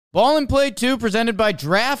Ball and Play 2 presented by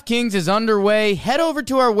DraftKings is underway. Head over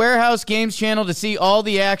to our Warehouse Games channel to see all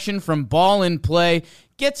the action from Ball and Play.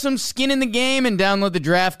 Get some skin in the game and download the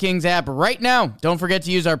DraftKings app right now. Don't forget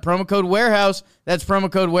to use our promo code WAREHOUSE. That's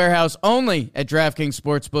promo code WAREHOUSE only at DraftKings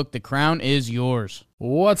Sportsbook. The crown is yours.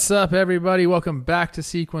 What's up, everybody? Welcome back to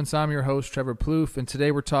Sequence. I'm your host, Trevor Plouffe, and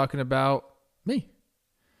today we're talking about me.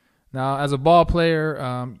 Now, as a ball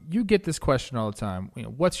player, you get this question all the time.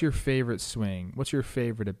 What's your favorite swing? What's your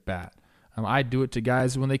favorite at bat? I do it to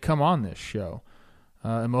guys when they come on this show.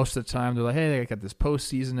 And most of the time, they're like, hey, I got this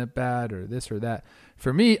postseason at bat or this or that.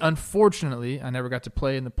 For me, unfortunately, I never got to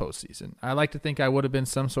play in the postseason. I like to think I would have been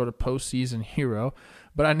some sort of postseason hero,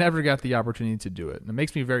 but I never got the opportunity to do it. And it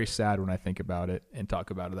makes me very sad when I think about it and talk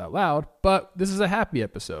about it out loud. But this is a happy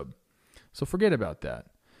episode, so forget about that.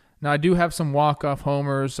 Now, I do have some walk-off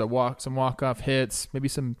homers, some walk-off hits, maybe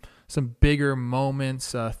some bigger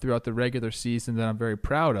moments throughout the regular season that I'm very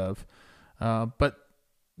proud of. But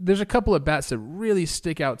there's a couple of bats that really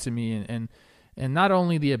stick out to me, and not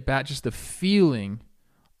only the at-bat, just the feeling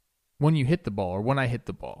when you hit the ball or when I hit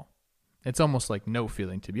the ball. It's almost like no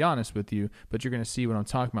feeling, to be honest with you, but you're going to see what I'm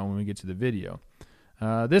talking about when we get to the video.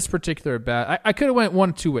 This particular at-bat, I could have went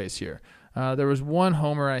one of two ways here. There was one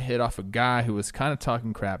homer I hit off a guy who was kind of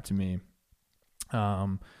talking crap to me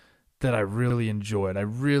that I really enjoyed. I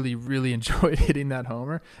really, really enjoyed hitting that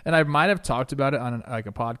homer. And I might have talked about it on a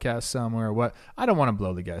podcast somewhere or what. I don't want to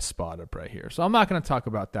blow the guy's spot up right here. So I'm not going to talk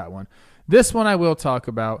about that one. This one I will talk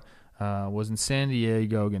about was in San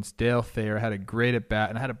Diego against Dale Thayer. I had a great at-bat,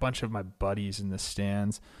 and I had a bunch of my buddies in the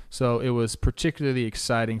stands. So it was particularly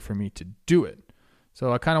exciting for me to do it.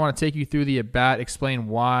 So I kind of want to take you through the at-bat, explain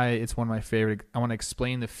why it's one of my favorite. I want to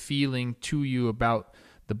explain the feeling to you about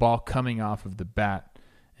the ball coming off of the bat,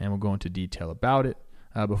 and we'll go into detail about it.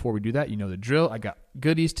 Before we do that, you know the drill. I got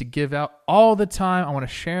goodies to give out all the time. I want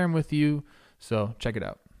to share them with you, so check it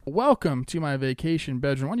out. Welcome to my vacation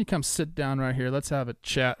bedroom. Why don't you come sit down right here? Let's have a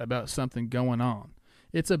chat about something going on.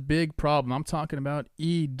 It's a big problem. I'm talking about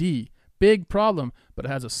ED. Big problem, but it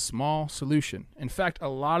has a small solution. In fact, a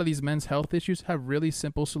lot of these men's health issues have really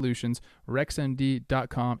simple solutions.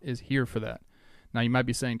 RexMD.com is here for that. Now, you might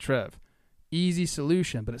be saying, Trev, easy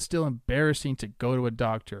solution, but it's still embarrassing to go to a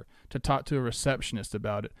doctor, to talk to a receptionist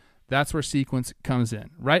about it. That's where Sequence comes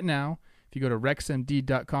in. Right now, if you go to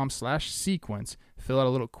RexMD.com/sequence, fill out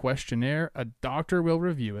a little questionnaire, a doctor will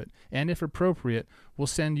review it, and if appropriate, we'll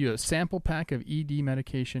send you a sample pack of ED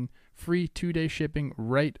medication, free 2-day shipping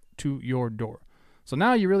right to your door. So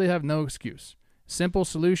now you really have no excuse. Simple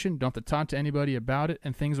solution, don't have to talk to anybody about it,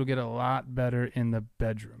 and things will get a lot better in the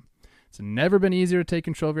bedroom. It's never been easier to take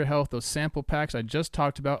control of your health. Those sample packs I just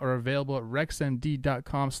talked about are available at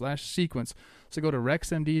RexMD.com/sequence. So go to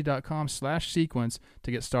RexMD.com/sequence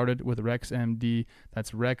to get started with RexMD.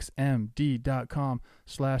 That's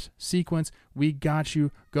RexMD.com/sequence. We got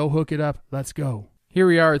you. Go hook it up. Let's go. Here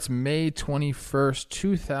we are. It's May 21st,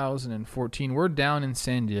 2014. We're down in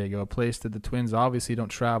San Diego, a place that the Twins obviously don't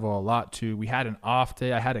travel a lot to. We had an off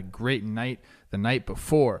day. I had a great night the night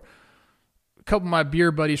before. A couple of my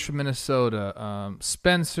beer buddies from Minnesota,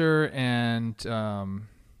 Spencer and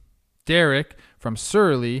Derek from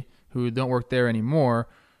Surly, who don't work there anymore,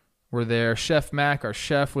 were there. Chef Mac, our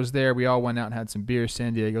chef, was there. We all went out and had some beer.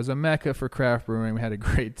 San Diego's a mecca for craft brewing. We had a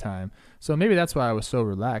great time. So maybe that's why I was so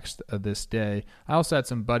relaxed this day. I also had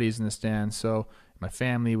some buddies in the stands, so my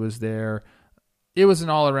family was there. It was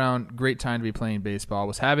an all-around great time to be playing baseball. I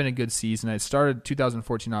was having a good season. I started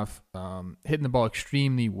 2014 off hitting the ball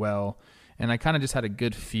extremely well, and I kind of just had a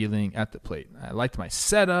good feeling at the plate. I liked my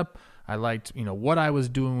setup. I liked, what I was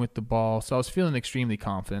doing with the ball, so I was feeling extremely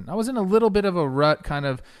confident. I was in a little bit of a rut kind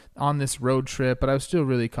of on this road trip, but I was still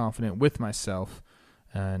really confident with myself.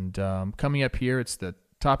 And coming up here, it's the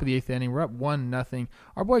top of the 8th inning. We're up 1-0.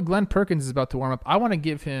 Our boy Glenn Perkins is about to warm up. I want to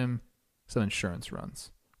give him some insurance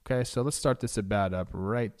runs. Okay, so let's start this at-bat up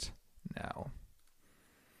right now.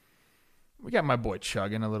 We got my boy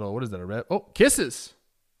chugging a little, what is that, a red? Oh, kisses.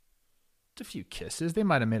 Just a few kisses. They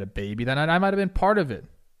might have made a baby that night. I might have been part of it.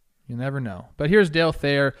 You never know. But here's Dale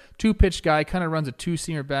Thayer, 2-pitch guy, kind of runs a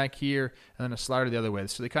 2-seamer back here and then a slider the other way.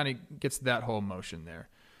 So they kind of gets that whole motion there.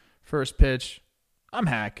 First pitch, I'm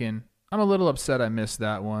hacking. I'm a little upset I missed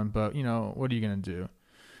that one, but, what are you going to do?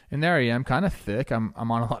 And there I am, kind of thick. I'm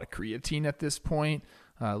on a lot of creatine at this point,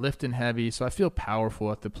 lifting heavy, so I feel powerful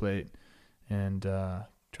at the plate and try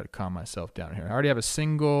to calm myself down here. I already have a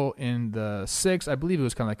single in the 6th. I believe it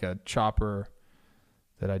was kind of like a chopper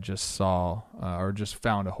that I just saw or just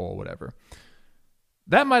found a hole, whatever.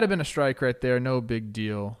 That might have been a strike right there. No big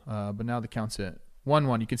deal. But now the count's at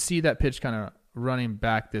 1-1. You can see that pitch kind of running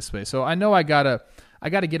back this way. So I know I got to I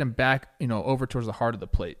got to get him back, over towards the heart of the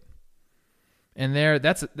plate. And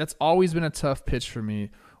that's always been a tough pitch for me,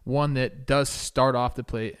 one that does start off the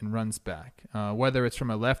plate and runs back. Whether it's from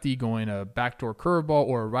a lefty going a backdoor curveball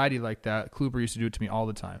or a righty like that, Kluber used to do it to me all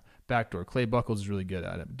the time. Backdoor. Clay Buchholz is really good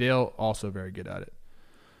at it. Dale also very good at it.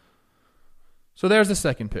 So there's the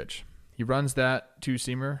second pitch. He runs that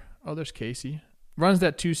two-seamer. Oh, there's Casey. Runs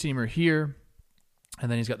that two-seamer here, and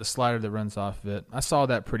then he's got the slider that runs off of it. I saw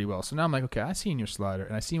that pretty well. So now I'm like, okay, I seen your slider,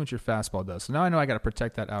 and I seen what your fastball does. So now I know I got to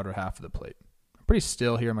protect that outer half of the plate. I'm pretty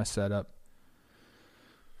still here in my setup.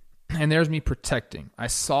 And there's me protecting. I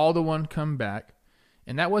saw the one come back,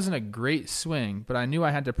 and that wasn't a great swing, but I knew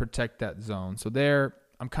I had to protect that zone. So there,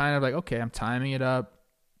 I'm kind of like, okay, I'm timing it up.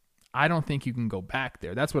 I don't think you can go back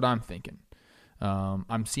there. That's what I'm thinking.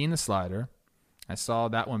 I'm seeing the slider. I saw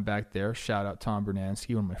that one back there. Shout out Tom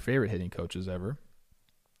Bernansky, one of my favorite hitting coaches ever.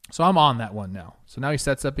 So I'm on that one now. So now he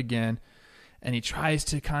sets up again, and he tries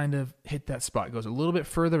to kind of hit that spot. It goes a little bit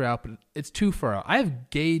further out, but it's too far out. I have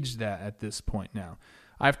gauged that at this point now.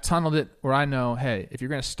 I've tunneled it where I know, hey, if you're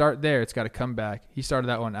going to start there, it's got to come back. He started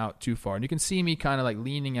that one out too far. And you can see me kind of like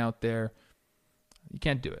leaning out there. You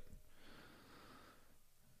can't do it.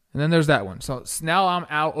 And then there's that one. So now I'm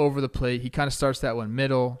out over the plate. He kind of starts that one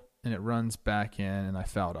middle, and it runs back in, and I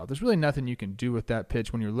fouled off. There's really nothing you can do with that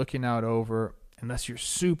pitch when you're looking out over, unless you're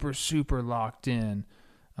super, super locked in.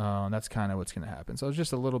 That's kind of what's going to happen. So it's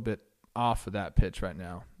just a little bit off of that pitch right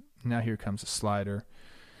now. Now here comes a slider,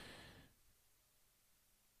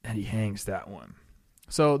 and he hangs that one.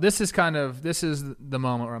 So this is the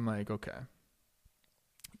moment where I'm like, okay,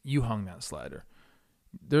 you hung that slider.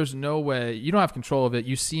 There's no way, you don't have control of it.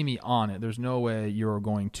 You see me on it. There's no way you're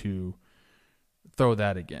going to throw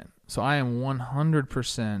that again. So I am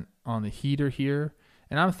 100% on the heater here.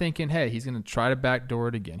 And I'm thinking, hey, he's going to try to backdoor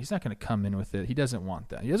it again. He's not going to come in with it. He doesn't want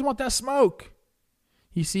that. He doesn't want that smoke.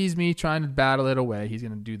 He sees me trying to battle it away. He's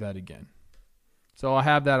going to do that again. So I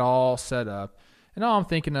have that all set up. And all I'm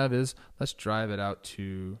thinking of is, let's drive it out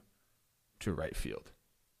to right field.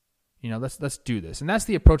 Let's do this. And that's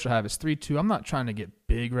the approach I have. It's 3-2. I'm not trying to get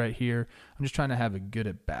big right here. I'm just trying to have a good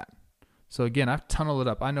at bat. So again, I've tunneled it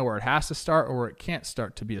up. I know where it has to start or where it can't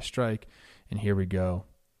start to be a strike. And here we go.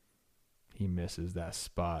 He misses that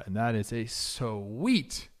spot. And that is a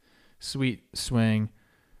sweet, sweet swing.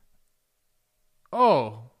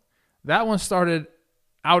 Oh, that one started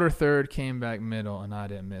outer third, came back middle, and I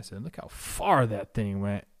didn't miss it. And look how far that thing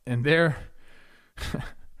went. And there...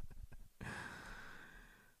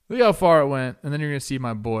 Look how far it went, and then you're gonna see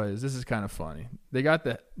my boys. This is kind of funny. They got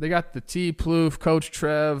the T, Plouffe, Coach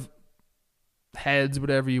Trev, heads,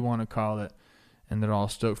 whatever you want to call it, and they're all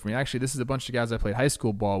stoked for me. Actually, this is a bunch of guys I played high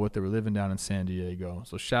school ball with that were living down in San Diego.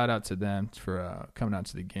 So shout out to them for coming out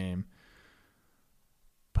to the game.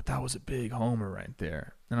 But that was a big homer right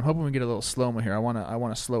there, and I'm hoping we get a little slow-mo here. I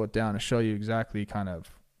wanna slow it down and show you exactly kind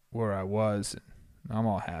of where I was. I'm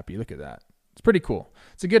all happy. Look at that. It's pretty cool.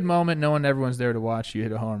 It's a good moment knowing everyone's there to watch you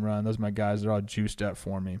hit a home run. Those are my guys. They're all juiced up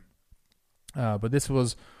for me. But this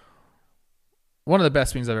was one of the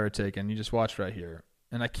best swings I've ever taken. You just watch right here.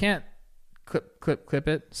 And I can't clip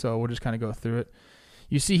it, so we'll just kind of go through it.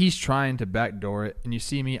 You see he's trying to backdoor it, and you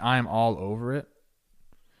see me, I'm all over it.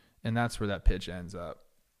 And that's where that pitch ends up.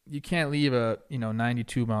 You can't leave a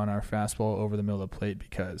 92-mile-an-hour fastball over the middle of the plate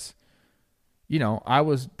because, I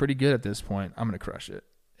was pretty good at this point. I'm going to crush it.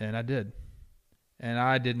 And I did. And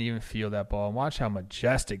I didn't even feel that ball. And watch how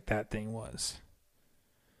majestic that thing was.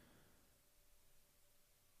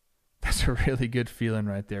 That's a really good feeling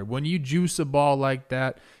right there. When you juice a ball like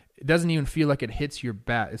that, it doesn't even feel like it hits your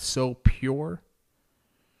bat. It's so pure.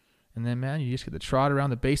 And then, man, you just get to trot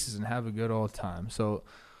around the bases and have a good old time. So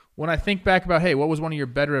when I think back about, hey, what was one of your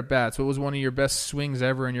better at-bats? What was one of your best swings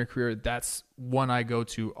ever in your career? That's one I go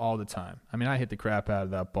to all the time. I mean, I hit the crap out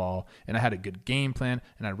of that ball, and I had a good game plan,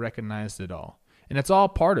 and I recognized it all. And it's all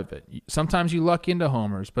part of it. Sometimes you luck into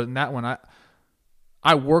homers, but in that one,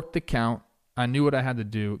 I worked the count. I knew what I had to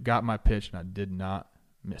do, got my pitch, and I did not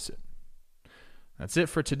miss it. That's it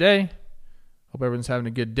for today. Hope everyone's having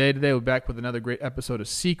a good day today. We'll be back with another great episode of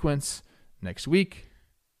Sequence next week.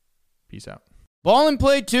 Peace out. Ball and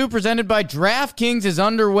Play 2 presented by DraftKings is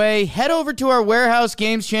underway. Head over to our Warehouse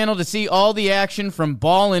Games channel to see all the action from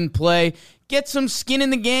Ball and Play. Get some skin in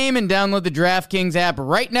the game and download the DraftKings app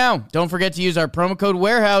right now. Don't forget to use our promo code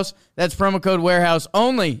Warehouse. That's promo code Warehouse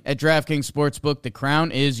only at DraftKings Sportsbook. The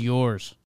crown is yours.